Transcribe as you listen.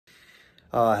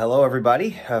Hello,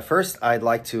 everybody. First, I'd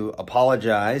like to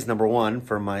apologize, number one,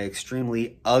 for my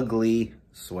extremely ugly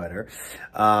sweater.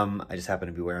 I just happened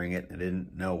to be wearing it. I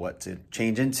didn't know what to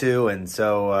change into, and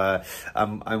so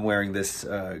I'm wearing this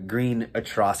green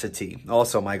atrocity.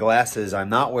 Also, my glasses, I'm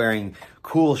not wearing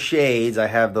cool shades. I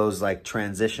have those like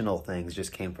transitional things,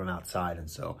 just came from outside, and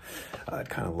so it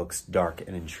kind of looks dark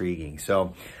and intriguing.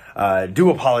 So do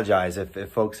apologize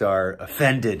if folks are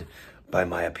offended by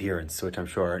my appearance, which I'm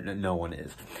sure no one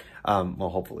is. Well,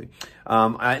 hopefully.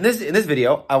 In this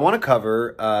video, I want to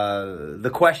cover the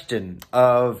question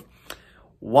of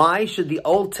why should the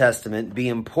Old Testament be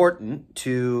important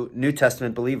to New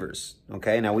Testament believers?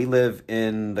 Okay, now we live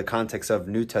in the context of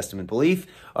New Testament belief.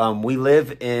 We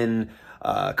live in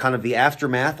kind of the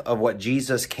aftermath of what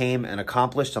Jesus came and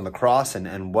accomplished on the cross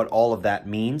and what all of that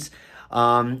means.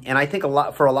 And I think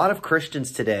for a lot of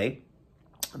Christians today,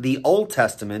 the Old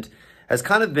Testament has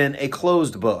kind of been a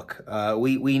closed book.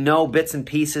 We know bits and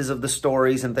pieces of the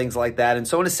stories and things like that. And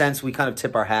so in a sense, we kind of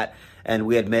tip our hat and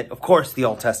we admit, of course, the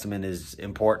Old Testament is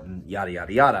important, yada,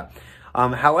 yada, yada.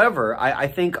 However, I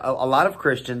think a lot of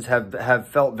Christians have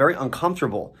felt very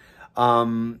uncomfortable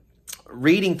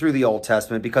reading through the Old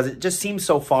Testament because it just seems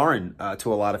so foreign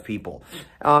to a lot of people.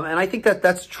 And I think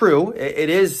that's true. It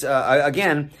is,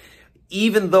 again,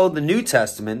 even though the New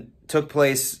Testament took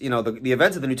place, the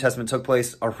events of the New Testament took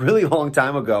place a really long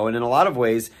time ago, and in a lot of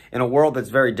ways, in a world that's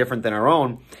very different than our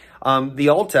own, the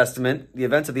Old Testament, the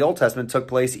events of the Old Testament took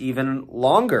place even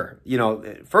longer,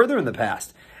 further in the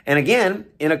past. And again,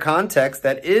 in a context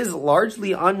that is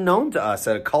largely unknown to us,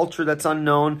 at a culture that's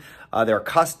unknown. There are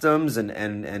customs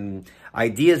and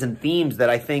ideas and themes that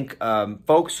I think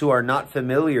folks who are not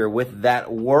familiar with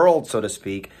that world, so to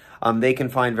speak, they can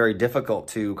find very difficult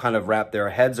to kind of wrap their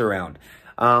heads around.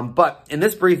 But in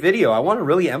this brief video, I want to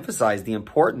really emphasize the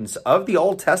importance of the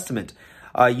Old Testament.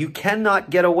 You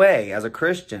cannot get away as a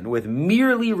Christian with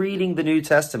merely reading the New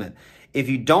Testament. If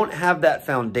you don't have that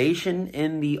foundation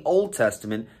in the Old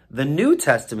Testament, the New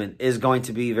Testament is going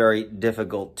to be very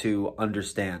difficult to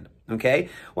understand. Okay?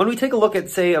 When we take a look at,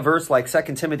 say, a verse like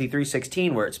 2 Timothy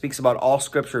 3:16, where it speaks about all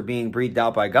Scripture being breathed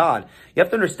out by God, you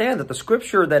have to understand that the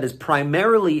Scripture that is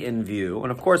primarily in view,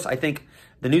 and of course, I think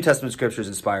the New Testament Scripture is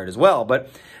inspired as well,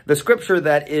 but the Scripture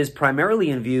that is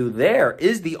primarily in view there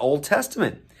is the Old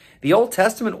Testament. The Old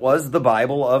Testament was the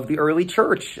Bible of the early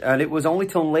church, and it was only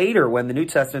till later when the New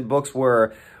Testament books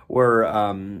were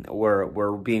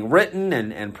being written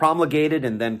and promulgated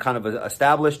and then kind of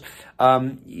established.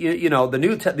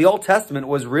 The Old Testament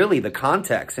was really the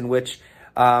context in which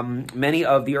many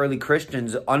of the early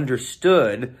Christians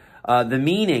understood the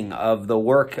meaning of the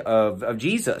work of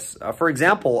Jesus. For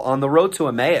example, on the road to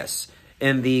Emmaus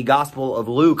in the Gospel of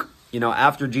Luke,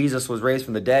 after Jesus was raised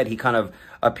from the dead, he kind of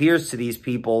appears to these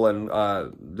people and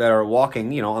that are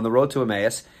walking, on the road to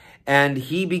Emmaus, and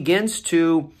he begins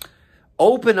to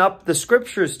open up the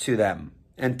Scriptures to them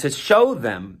and to show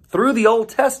them through the Old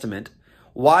Testament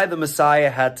why the Messiah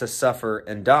had to suffer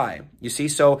and die. You see,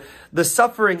 so the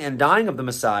suffering and dying of the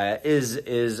Messiah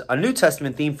is a New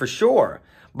Testament theme for sure,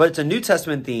 but it's a New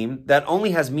Testament theme that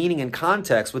only has meaning and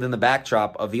context within the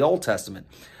backdrop of the Old Testament.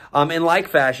 In like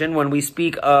fashion, when we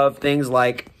speak of things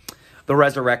like the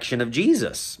resurrection of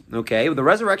Jesus, okay? The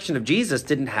resurrection of Jesus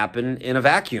didn't happen in a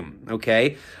vacuum,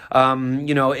 okay?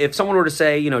 If someone were to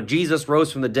say, Jesus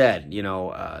rose from the dead,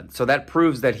 so that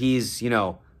proves that he's,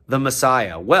 the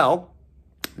Messiah. Well,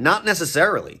 not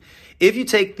necessarily. If you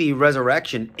take the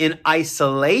resurrection in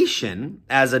isolation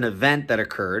as an event that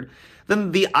occurred,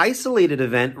 then the isolated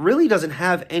event really doesn't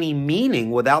have any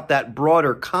meaning without that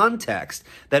broader context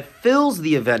that fills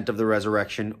the event of the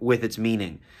resurrection with its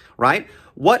meaning, right?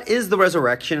 What is the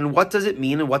resurrection and what does it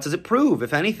mean and what does it prove,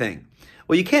 if anything?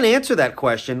 Well, you can't answer that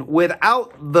question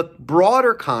without the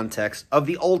broader context of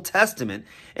the Old Testament,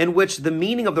 in which the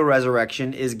meaning of the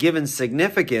resurrection is given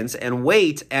significance and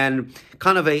weight and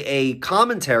kind of a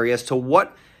commentary as to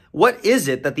what is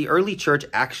it that the early church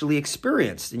actually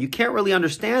experienced. And you can't really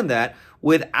understand that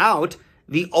without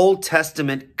the Old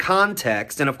Testament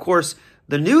context. And of course,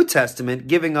 the New Testament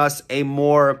giving us a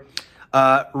more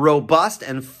robust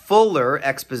and fuller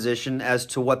exposition as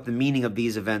to what the meaning of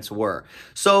these events were.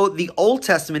 So the Old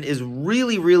Testament is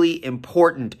really, really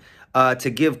important to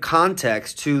give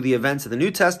context to the events of the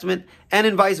New Testament, and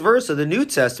in vice versa. The New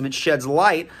Testament sheds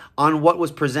light on what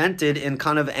was presented in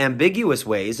kind of ambiguous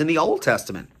ways in the Old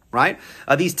Testament. Right?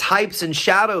 These types and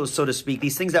shadows, so to speak,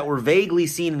 these things that were vaguely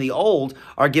seen in the old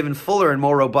are given fuller and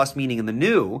more robust meaning in the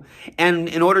new. And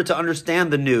in order to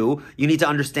understand the new, you need to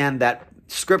understand that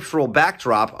scriptural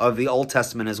backdrop of the Old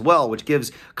Testament as well, which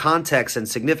gives context and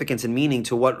significance and meaning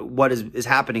to what is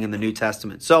happening in the New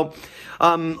Testament. So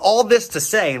all this to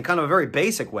say, in kind of a very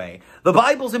basic way, the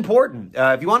Bible's important.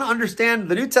 If you want to understand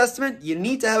the New Testament, you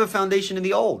need to have a foundation in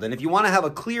the Old. And if you want to have a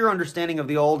clear understanding of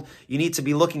the Old, you need to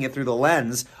be looking at through the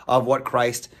lens of what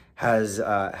Christ has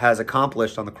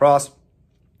accomplished on the cross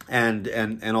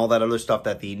and all that other stuff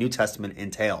that the New Testament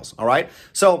entails. All right?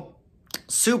 So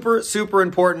super, super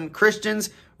important. Christians,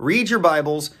 read your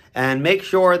Bibles and make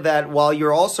sure that while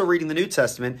you're also reading the New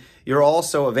Testament, you're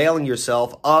also availing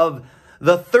yourself of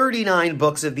the 39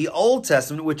 books of the Old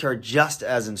Testament, which are just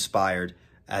as inspired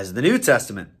as the New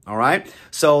Testament. All right.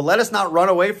 So let us not run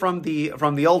away from the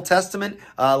Old Testament.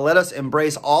 Let us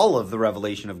embrace all of the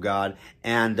revelation of God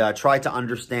and try to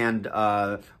understand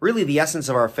really the essence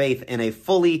of our faith in a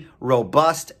fully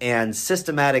robust and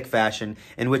systematic fashion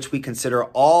in which we consider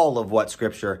all of what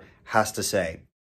Scripture has to say.